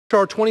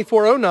H.R.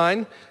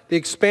 2409, the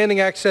Expanding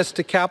Access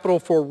to Capital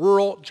for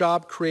Rural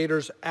Job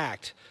Creators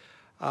Act.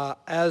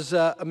 As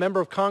a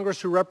member of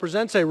Congress who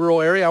represents a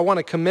rural area, I want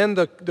to commend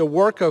the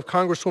work of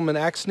Congresswoman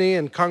Axne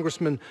and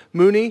Congressman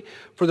Mooney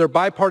for their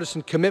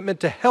bipartisan commitment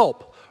to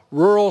help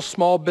rural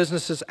small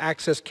businesses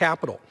access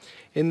capital.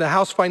 In the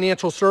House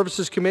Financial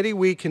Services Committee,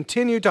 we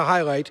continue to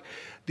highlight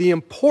the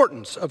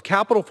importance of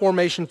capital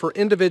formation for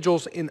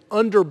individuals in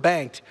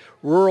underbanked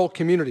rural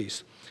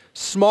communities.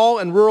 Small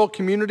and rural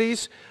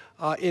communities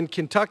in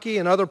Kentucky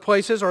and other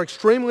places are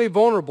extremely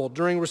vulnerable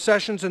during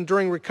recessions and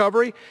during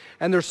recovery,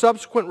 and their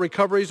subsequent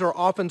recoveries are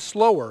often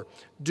slower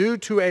due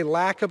to a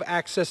lack of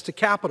access to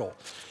capital.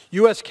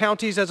 U.S.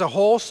 counties as a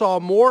whole saw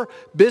more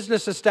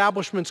business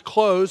establishments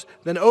close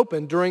than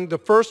open during the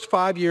first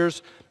 5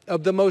 years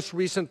of the most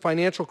recent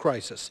financial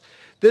crisis.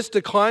 This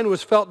decline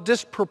was felt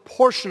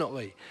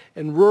disproportionately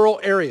in rural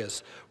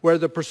areas where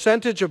the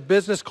percentage of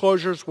business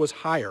closures was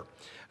higher.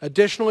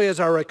 Additionally, as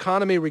our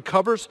economy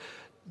recovers,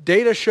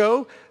 data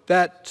show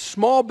that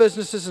small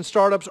businesses and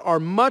startups are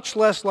much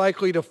less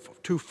likely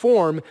to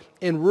form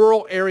in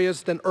rural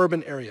areas than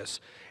urban areas.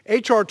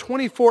 H.R.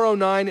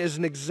 2409 is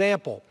an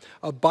example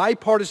of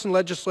bipartisan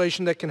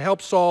legislation that can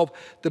help solve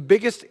the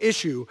biggest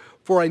issue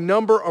for a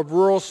number of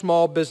rural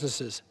small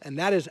businesses, and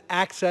that is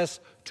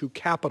access to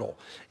capital.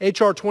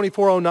 H.R.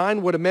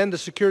 2409 would amend the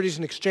Securities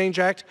and Exchange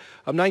Act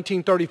of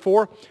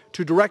 1934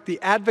 to direct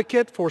the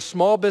advocate for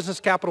small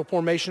business capital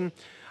formation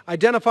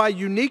identify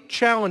unique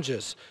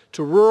challenges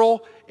to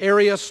rural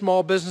area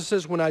small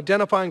businesses when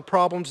identifying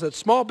problems that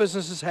small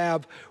businesses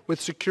have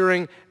with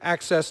securing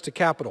access to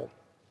capital.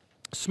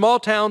 Small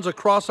towns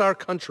across our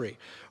country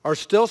are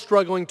still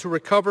struggling to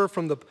recover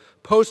from the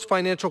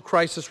post-financial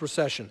crisis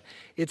recession.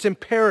 It's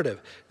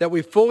imperative that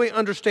we fully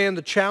understand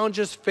the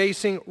challenges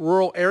facing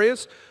rural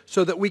areas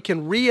so that we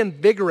can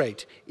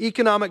reinvigorate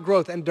economic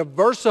growth and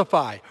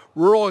diversify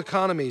rural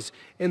economies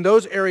in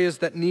those areas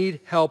that need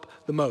help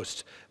the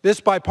most. This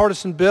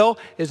bipartisan bill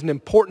is an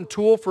important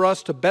tool for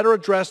us to better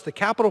address the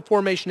capital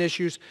formation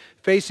issues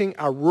facing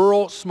our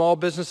rural small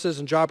businesses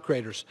and job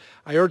creators.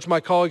 I urge my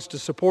colleagues to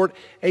support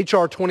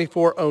H.R.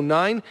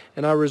 2409,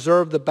 and I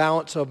reserve the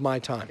balance of my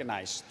time.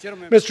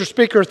 Mr.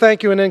 Speaker,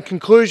 thank you. And in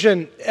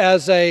conclusion,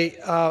 as a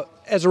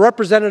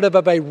representative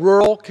of a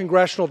rural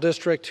congressional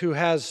district who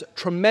has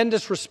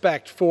tremendous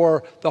respect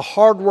for the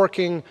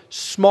hardworking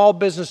small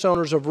business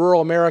owners of rural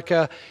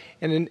America,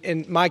 and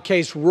in my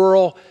case,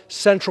 rural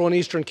central and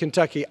eastern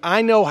Kentucky,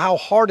 I know how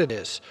hard it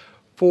is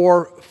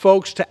for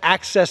folks to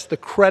access the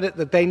credit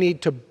that they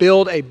need to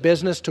build a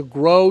business, to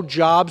grow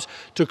jobs,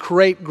 to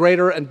create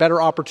greater and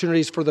better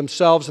opportunities for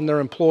themselves and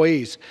their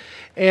employees.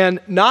 And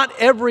not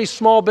every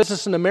small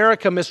business in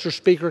America, Mr.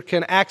 Speaker,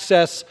 can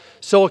access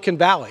Silicon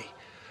Valley.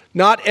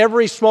 Not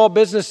every small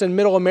business in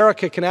Middle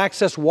America can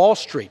access Wall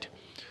Street.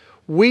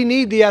 We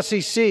need the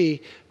SEC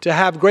to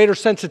have greater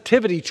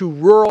sensitivity to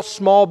rural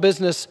small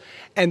business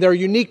and their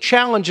unique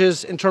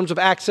challenges in terms of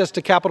access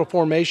to capital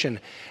formation.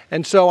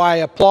 And so I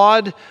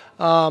applaud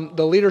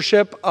the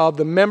leadership of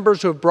the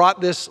members who have brought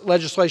this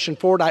legislation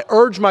forward. I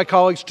urge my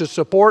colleagues to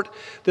support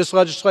this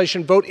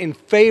legislation, vote in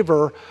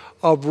favor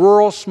of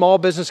rural small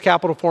business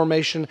capital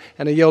formation,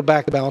 and I yield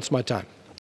back the balance of my time.